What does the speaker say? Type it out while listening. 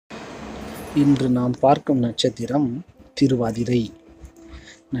இன்று நாம் பார்க்கும் நட்சத்திரம் திருவாதிரை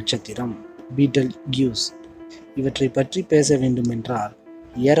நட்சத்திரம், பீட்டல்கியூஸ். இவற்றை பற்றி பேச வேண்டுமென்றால்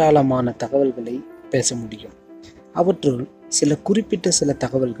ஏராளமான தகவல்களை பேச முடியும். அவற்றுள் சில குறிப்பிட்ட சில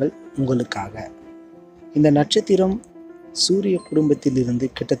தகவல்கள் உங்களுக்காக. இந்த நட்சத்திரம் சூரிய குடும்பத்திலிருந்து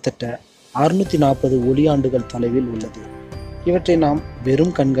கிட்டத்தட்ட 640 ஒளியாண்டுகள் தொலைவில் உள்ளது. இவற்றை நாம்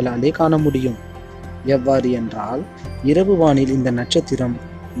வெறும் கண்களாலே காண முடியும். எவ்வாறு என்றால், இரவு வானில் இந்த நட்சத்திரம்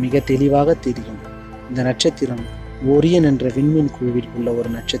மிக தெளிவாக தெரியும். இந்த நட்சத்திரம் ஓரியன் என்ற விண்மீன் குழுவில் உள்ள ஒரு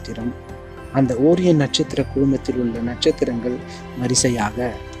நட்சத்திரம். அந்த ஓரியன் நட்சத்திர குழுமத்தில் உள்ள நட்சத்திரங்கள் வரிசையாக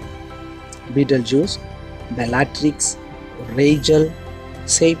பீட்டல்ஜூஸ், Bellatrix, ரேஜல்,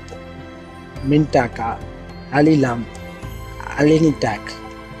 shape, மின்டாக்கா, அலிலாம், அலினிடாக்,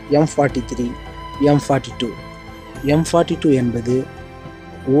 M43, M42. M42 என்பது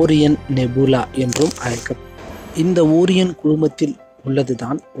ஓரியன் நெபுலா என்றும் அழைக்கப்படும். இந்த ஓரியன் குழுமத்தில்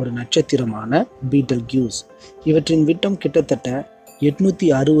உள்ளதுதான் ஒரு நட்சத்திரமான பீட்டல்கியூஸ். இவற்றின் விட்டம் கிட்டத்தட்ட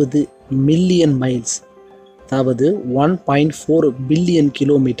 860 மில்லியன் மைல்ஸ், அதாவது 1.4 பில்லியன்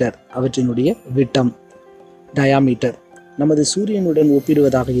கிலோமீட்டர் அவற்றினுடைய விட்டம், டயாமீட்டர். நமது சூரியனுடன்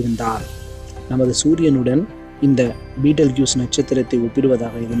ஒப்பிடுவதாக இருந்தால், நமது சூரியனுடன் இந்த பீட்டல்கியூஸ் நட்சத்திரத்தை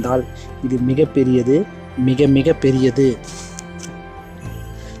ஒப்பிடுவதாக இருந்தால் இது மிகப்பெரியது, மிக மிக பெரியது.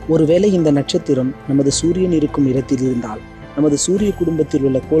 ஒருவேளை இந்த நட்சத்திரம் நமது சூரியன் இருக்கும் இடத்தில் இருந்தால், நமது சூரிய குடும்பத்தில்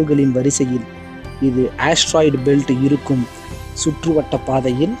உள்ள கோள்களின் வரிசையில் இது ஆஸ்ட்ராய்டு பெல்ட் இருக்கும் சுற்றுவட்ட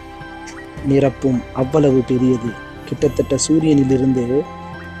பாதையில் நிரப்பும். அவ்வளவு பெரியது. கிட்டத்தட்ட சூரியனிலிருந்து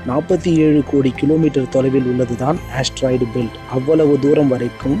 47 கோடி கிலோமீட்டர் தொலைவில் உள்ளதுதான் ஆஸ்ட்ராய்டு பெல்ட். அவ்வளவு தூரம்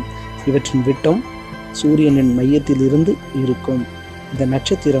வரைக்கும் இவற்றின் விட்டம் சூரியனின் மையத்தில் இருந்து இருக்கும். இந்த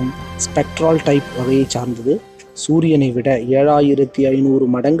நட்சத்திரம் ஸ்பெக்ட்ரால் டைப் வகையை சார்ந்தது. சூரியனை விட 7500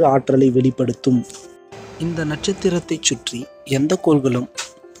 மடங்கு ஆற்றலை வெளிப்படுத்தும். இந்த நட்சத்திரத்தை சுற்றி எந்த கோள்களும்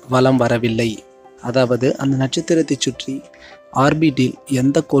வலம் வரவில்லை. அதாவது அந்த நட்சத்திரத்தை சுற்றி ஆர்பிட்டில்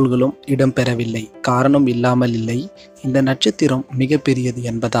எந்த கோள்களும் இடம்பெறவில்லை. காரணம் இல்லாமல் இல்லை. இந்த நட்சத்திரம் மிகப்பெரியது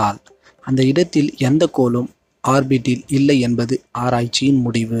என்பதால் அந்த இடத்தில் எந்த கோளும் ஆர்பிட்டில் இல்லை என்பது ஆராய்ச்சியின்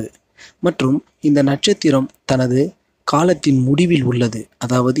முடிவு. மற்றும் இந்த நட்சத்திரம் தனது காலத்தின் முடிவில் உள்ளது.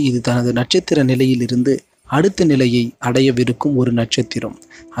 அதாவது இது தனது நட்சத்திர நிலையிலிருந்து அடுத்த நிலையை அடையவிருக்கும் ஒரு நட்சத்திரம்,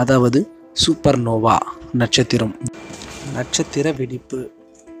 அதாவது சூப்பர்னோவா நட்சத்திரம். நட்சத்திர வெடிப்பு.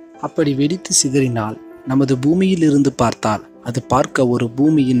 அப்படி வெடித்து சிதறினால் நமது பூமியில் இருந்து பார்த்தால் அது பார்க்க ஒரு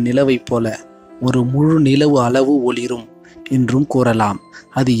பூமியின் நிலவை போல ஒரு முழு நிலவு அளவு ஒளிரும் என்றும் கூறலாம்.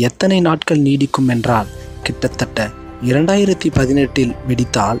 அது எத்தனை நாட்கள் நீடிக்கும் என்றால், கிட்டத்தட்ட 2018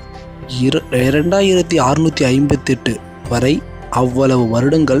 வெடித்தால் 2658 வரை அவ்வளவு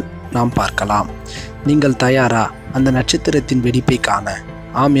வருடங்கள் நாம் பார்க்கலாம். நீங்கள் தயாரா அந்த நட்சத்திரத்தின் வெடிப்பை காண?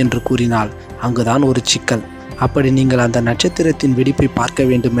 ஆம் என்று கூறினால் அங்குதான் ஒரு சிக்கல். அப்படி நீங்கள் அந்த நட்சத்திரத்தின் வெடிப்பை பார்க்க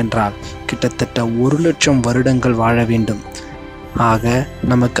வேண்டுமென்றால் கிட்டத்தட்ட 1,00,000 வருடங்கள் வாழ வேண்டும். ஆக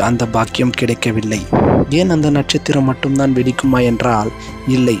நமக்கு அந்த பாக்கியம் கிடைக்கவில்லை. ஏன் அந்த நட்சத்திரம் மட்டும்தான் வெடிக்குமா என்றால்,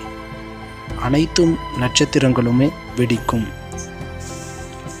 இல்லை, அனைத்தும் நட்சத்திரங்களுமே வெடிக்கும்.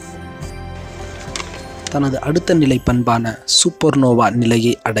 தனது அடுத்த நிலை பண்பான சூப்பர்னோவா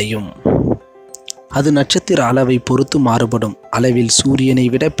நிலையை அடையும். அது நட்சத்திர அளவை பொறுத்து மாறுபடும். அளவில் சூரியனை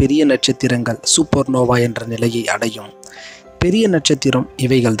விட பெரிய நட்சத்திரங்கள் சூப்பர்னோவா என்ற நிலையை அடையும். பெரிய நட்சத்திரம்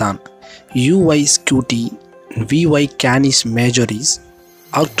இவைகள்தான்: UY ஸ்கூட்டி, VY கேனிஸ் மேஜோரிஸ்,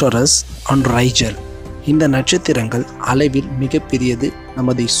 ஆர்க்டரஸ் அண்ட் ரைஜல். இந்த நட்சத்திரங்கள் அளவில் மிக பெரியது.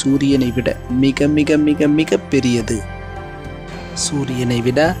 நமது சூரியனை விட மிக மிக மிக மிக பெரியது. சூரியனை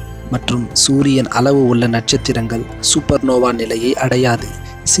விட மற்றும் சூரியன் அளவு உள்ள நட்சத்திரங்கள் சூப்பர்னோவா நிலையை அடையாது.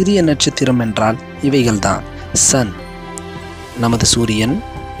 சிறிய நட்சத்திரம் என்றால் இவைகள்தான்: சன், நமது சூரியன்,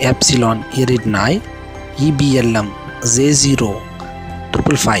 எப்சிலான் எரிட்னாய், EBLM, J0,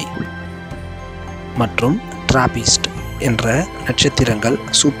 555 மற்றும் டிராபிஸ்ட் என்ற நட்சத்திரங்கள்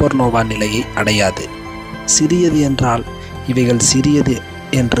சூப்பர்னோவா நிலையை அடையாது. சிறியது என்றால் இவைகள் சிறியது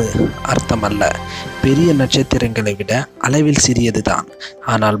என்று அர்த்தமல்ல. பெரிய நட்சத்திரங்களை விட அளவில் சிறியது தான்.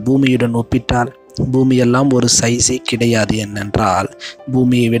 ஆனால் பூமியுடன் ஒப்பிட்டால் பூமியெல்லாம் ஒரு சைஸே கிடையாது. என்னென்றால்,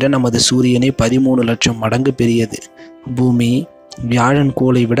 பூமியை விட நமது சூரியனை 13 லட்சம் மடங்கு பெரியது. பூமி வியாழன்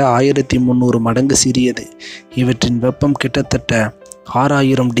கோளை விட 1300 மடங்கு சிறியது. இவற்றின் வெப்பம் கிட்டத்தட்ட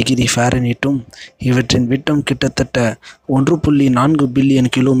 6000 டிகிரி ஃபாரன்ஹீட்டும் இவற்றின் விட்டம் கிட்டத்தட்ட 1.4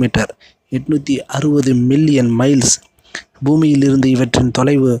 பில்லியன் கிலோமீட்டர், 860 மில்லியன் மைல்ஸ். பூமியிலிருந்து இவற்றின்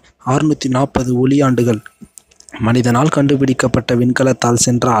தொலைவு 640 ஒளியாண்டுகள். மனிதனால் கண்டுபிடிக்கப்பட்ட விண்கலத்தால்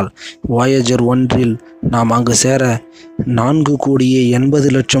சென்றால் வாயேஜர் 1இல் நாம் அங்கு சேர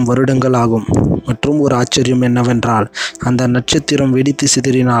 4,80,00,000 வருடங்கள் ஆகும். மற்றும் ஒரு ஆச்சரியம் என்னவென்றால், அந்த நட்சத்திரம் வெடித்து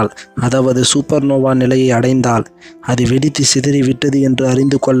சிதறினால், அதாவது சூப்பர்னோவா நிலையை அடைந்தால், அது வெடித்து சிதறிவிட்டது என்று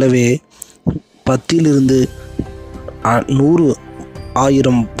அறிந்து கொள்ளவே 10 100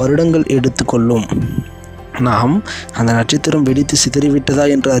 1000 வருடங்கள் எடுத்துக்கொள்ளும். நாம் அந்த நட்சத்திரம் வெடித்து சிதறிவிட்டதா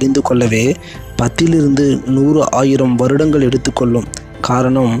என்று அறிந்து கொள்ளவே 10 100 1000 வருடங்கள் எடுத்துக்கொள்ளும்.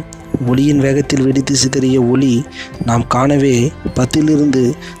 காரணம், ஒளியின் வேகத்தில் வெடித்து சிதறிய ஒளி நாம் காணவே 10 100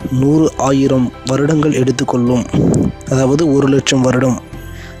 1000 வருடங்கள் எடுத்துக்கொள்ளும். அதாவது 1,00,000 வருடம்.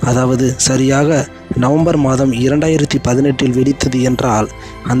 அதாவது சரியாக நவம்பர் மாதம் 2018 வெடித்தது என்றால்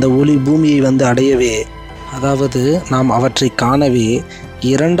அந்த ஒளி பூமியை வந்து அடையவே, அதாவது நாம் அவற்றை காணவே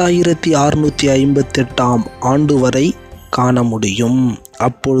 2658 ஆண்டு வரை காண முடியும்.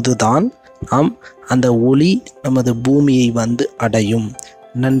 அப்பொழுதுதான் நாம் அந்த ஒளி நமது பூமியை வந்து அடையும்.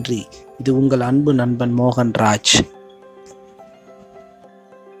 நன்றி. இது உங்கள் அன்பு நண்பன் மோகன்ராஜ்.